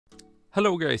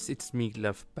Hello guys, it's me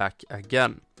Gleff back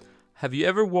again. Have you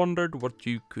ever wondered what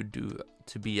you could do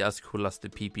to be as cool as the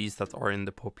PPs that are in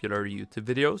the popular YouTube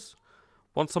videos?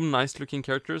 Want some nice looking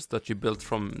characters that you built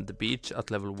from the beach at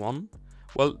level 1?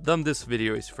 Well, then this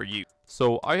video is for you.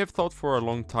 So I have thought for a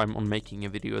long time on making a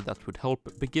video that would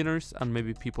help beginners and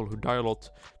maybe people who die a lot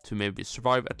to maybe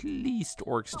survive at least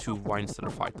Oryx 2 wines in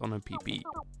a fight on a PPE.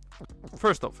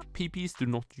 First off, PPs do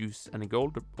not use any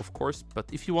gold, of course, but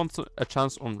if you want a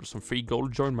chance on some free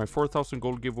gold, join my 4000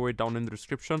 gold giveaway down in the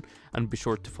description and be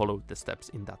sure to follow the steps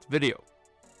in that video.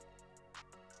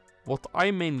 What I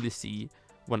mainly see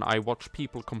when I watch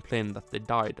people complain that they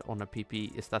died on a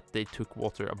PPE is that they took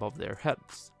water above their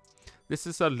heads. This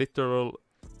is a literal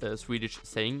Swedish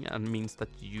saying and means that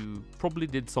you probably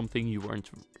did something you weren't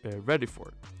ready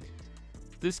for.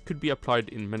 This could be applied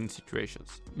in many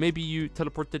situations. Maybe you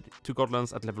teleported to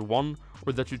Godlands at level 1,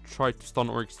 or that you tried to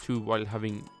stun Oryx 2 while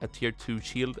having a tier 2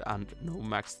 shield and no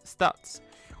maxed stats,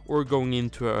 or going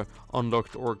into a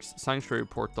unlocked Oryx Sanctuary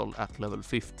portal at level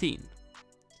 15.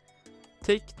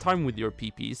 Take time with your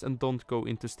PPs and don't go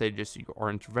into stages you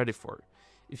aren't ready for.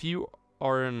 If you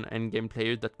are an endgame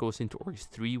player that goes into Oryx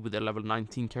 3 with a level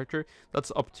 19 character,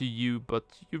 that's up to you, but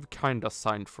you've kinda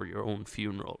signed for your own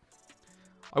funeral.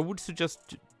 I would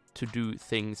suggest to do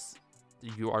things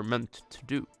you are meant to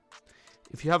do.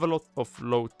 If you have a lot of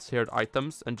low tiered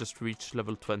items and just reach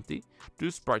level 20,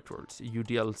 do sprite worlds,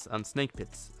 UDLs and snake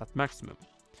pits at maximum.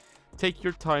 Take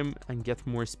your time and get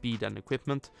more speed and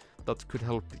equipment that could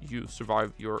help you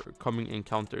survive your coming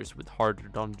encounters with harder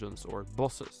dungeons or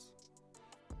bosses.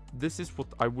 This is what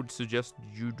I would suggest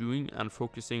you doing and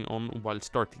focusing on while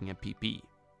starting a PP.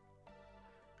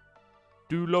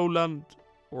 Do lowland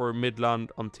or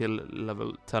midland until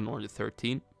level 10 or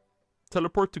 13.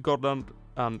 Teleport to Godland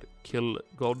and kill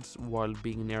gods while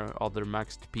being near other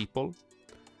maxed people.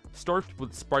 Start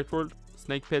with Sprite World,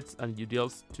 Snake Pits and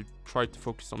UDLs to try to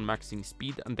focus on maxing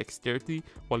speed and dexterity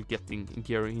while getting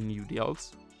gear in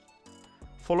UDLs.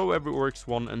 Follow every Oryx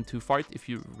 1 and 2 fight if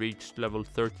you reach level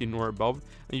 13 or above,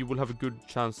 and you will have a good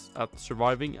chance at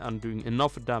surviving and doing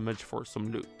enough damage for some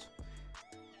loot.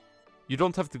 You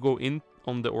don't have to go in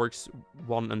on the Oryx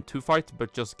 1 and 2 fight,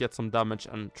 but just get some damage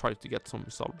and try to get some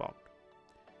soulbound.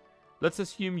 Let's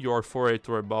assume you are 4-8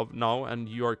 or above now and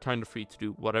you are kinda free to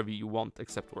do whatever you want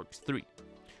except Oryx 3.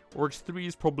 Oryx 3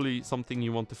 is probably something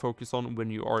you want to focus on when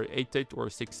you are 8-8 or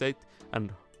 6-8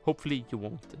 and hopefully you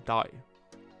won't die.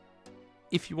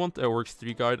 If you want a Oryx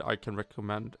 3 guide, I can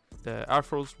recommend the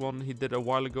Afro's one he did a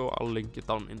while ago. I'll link it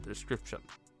down in the description.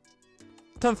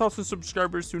 10,000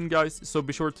 subscribers soon guys, so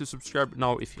be sure to subscribe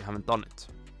now if you haven't done it.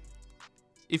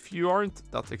 If you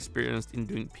aren't that experienced in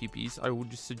doing PPs, I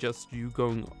would suggest you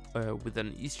going with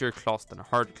an easier class than a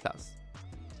hard class.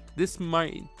 This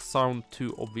might sound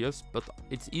too obvious, but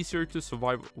it's easier to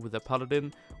survive with a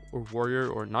paladin or warrior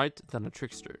or knight than a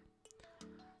trickster.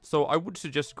 So I would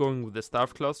suggest going with a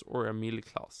staff class or a melee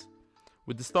class.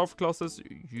 With the staff classes,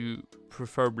 you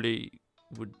preferably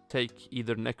would take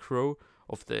either Necro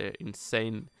of the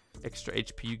insane extra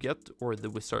HP you get, or the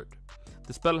Wizard.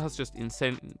 The spell has just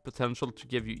insane potential to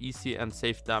give you easy and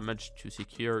safe damage to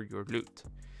secure your loot.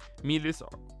 Melees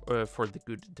are for the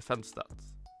good defense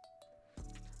stats.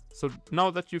 So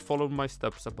now that you followed my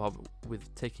steps above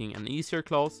with taking an easier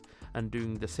class and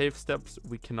doing the safe steps,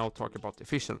 we can now talk about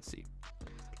efficiency.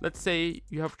 Let's say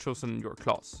you have chosen your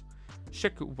class.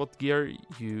 Check what gear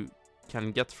you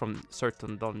can get from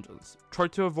certain dungeons. Try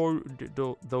to avoid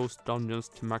those dungeons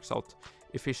to max out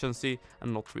efficiency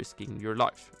and not risking your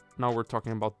life. Now we're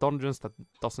talking about dungeons that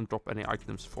doesn't drop any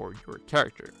items for your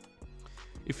character.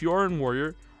 If you are a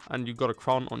warrior and you got a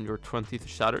crown on your 20th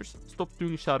shatters, stop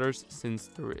doing shatters since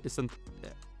there isn't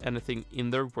anything in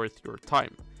there worth your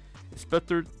time. It's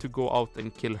better to go out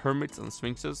and kill hermits and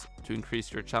sphinxes to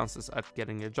increase your chances at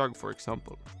getting a jug, for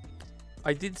example.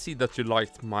 I did see that you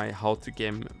liked my how to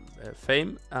game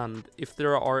fame, and if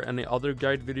there are any other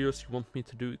guide videos you want me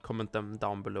to do, comment them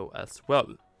down below as well.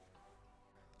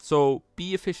 So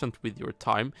be efficient with your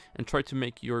time and try to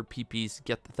make your PPs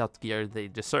get that gear they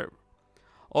deserve.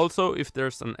 Also, if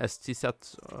there's an ST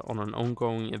set on an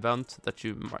ongoing event that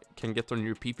you can get on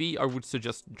your PP, I would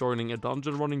suggest joining a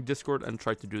dungeon running Discord and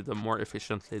try to do them more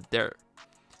efficiently there.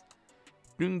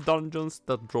 Doing dungeons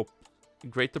that drop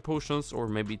greater potions or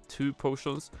maybe 2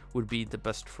 potions would be the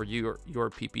best for your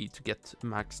PP to get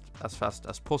maxed as fast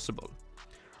as possible.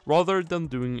 Rather than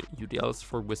doing UDLs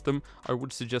for wisdom, I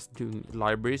would suggest doing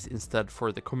libraries instead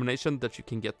for the combination that you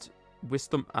can get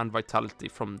wisdom and vitality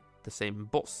from the same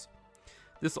boss.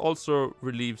 This also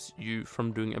relieves you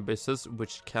from doing abysses,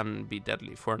 which can be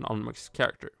deadly for an unmaxed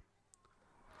character.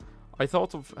 I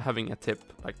thought of having a tip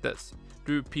like this.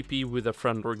 Do PPE with a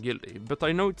friend or guildie, but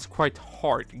I know it's quite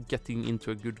hard getting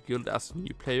into a good guild as a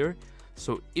new player,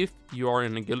 so if you are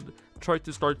in a guild, try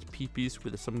to start PPs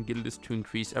with some guildies to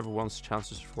increase everyone's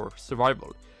chances for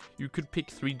survival. You could pick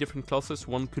 3 different classes,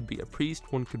 one could be a priest,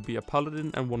 one could be a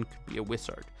paladin, and one could be a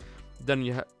wizard. Then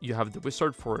you have the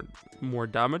wizard for more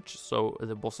damage, so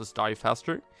the bosses die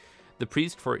faster, the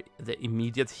priest for the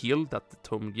immediate heal that the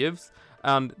tome gives,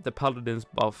 and the paladin's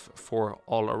buff for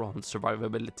all around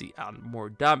survivability and more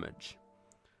damage.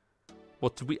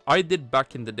 What I did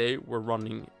back in the day, we're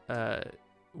running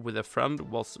with a friend,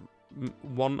 was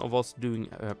one of us doing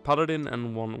a paladin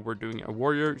and one were doing a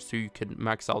warrior, so you can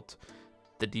max out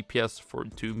the DPS for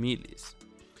 2 melees.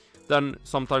 Then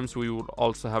sometimes we would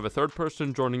also have a third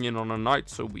person joining in on a knight,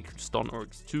 so we could stun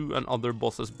Oryx 2 and other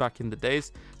bosses back in the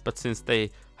days, but since they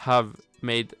have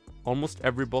made almost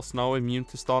every boss now immune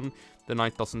to stun, the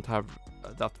knight doesn't have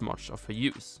that much of a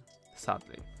use,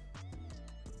 sadly.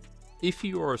 If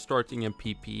you are starting a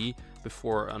PPE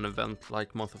before an event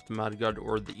like Month of the Mad God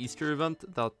or the Easter event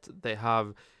that they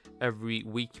have every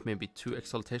week, maybe 2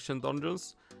 exaltation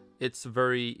dungeons, it's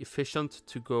very efficient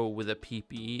to go with a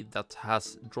PPE that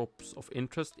has drops of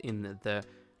interest in the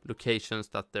locations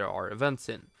that there are events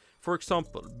in. For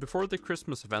example, before the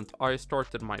Christmas event, I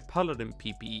started my Paladin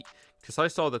PPE because I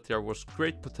saw that there was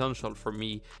great potential for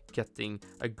me getting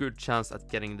a good chance at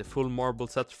getting the full marble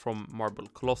set from Marble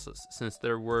Colossus, since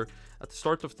there were at the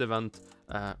start of the event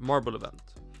marble event.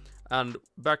 And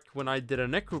back when I did a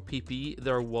Necro PPE,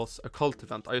 there was a cult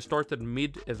event. I started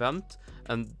mid-event,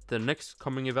 and the next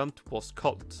coming event was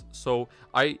cult. So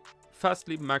I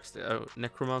fastly maxed a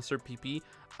Necromancer PPE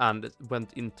and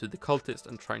went into the cultist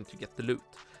and trying to get the loot.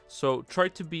 So try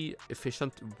to be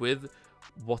efficient with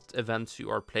what events you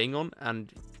are playing on,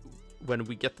 and when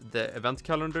we get the event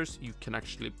calendars, you can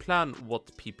actually plan what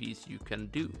PPs you can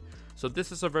do. So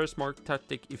this is a very smart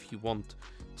tactic if you want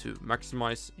to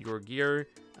maximize your gear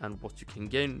and what you can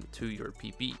gain to your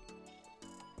PP.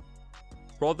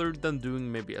 Rather than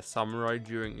doing maybe a samurai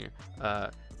during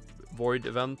a void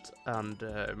event and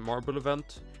a marble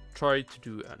event, try to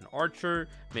do an archer,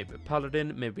 maybe a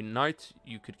paladin, maybe knight.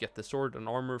 You could get the sword and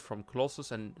armor from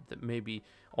Colossus and maybe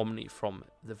Omni from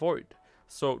the void.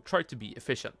 So try to be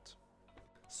efficient.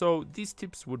 So these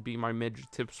tips would be my major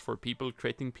tips for people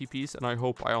creating PPs, and I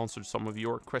hope I answered some of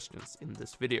your questions in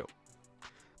this video.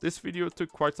 This video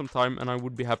took quite some time, and I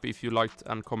would be happy if you liked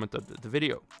and commented the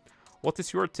video. What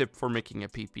is your tip for making a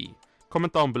PP?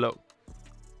 Comment down below.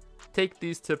 Take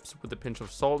these tips with a pinch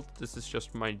of salt. This is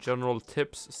just my general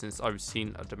tips since I've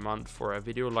seen a demand for a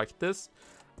video like this.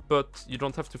 But you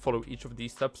don't have to follow each of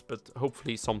these steps, but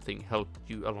hopefully something helped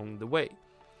you along the way.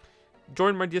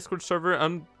 Join my Discord server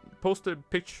and post a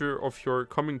picture of your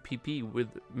coming PP with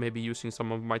maybe using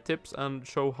some of my tips and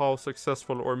show how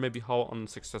successful or maybe how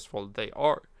unsuccessful they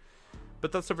are.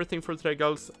 But that's everything for today,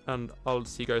 guys, and I'll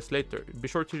see you guys later. Be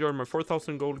sure to join my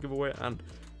 4,000 gold giveaway, and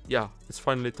yeah, it's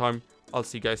finally time. I'll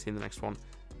see you guys in the next one.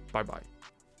 Bye bye.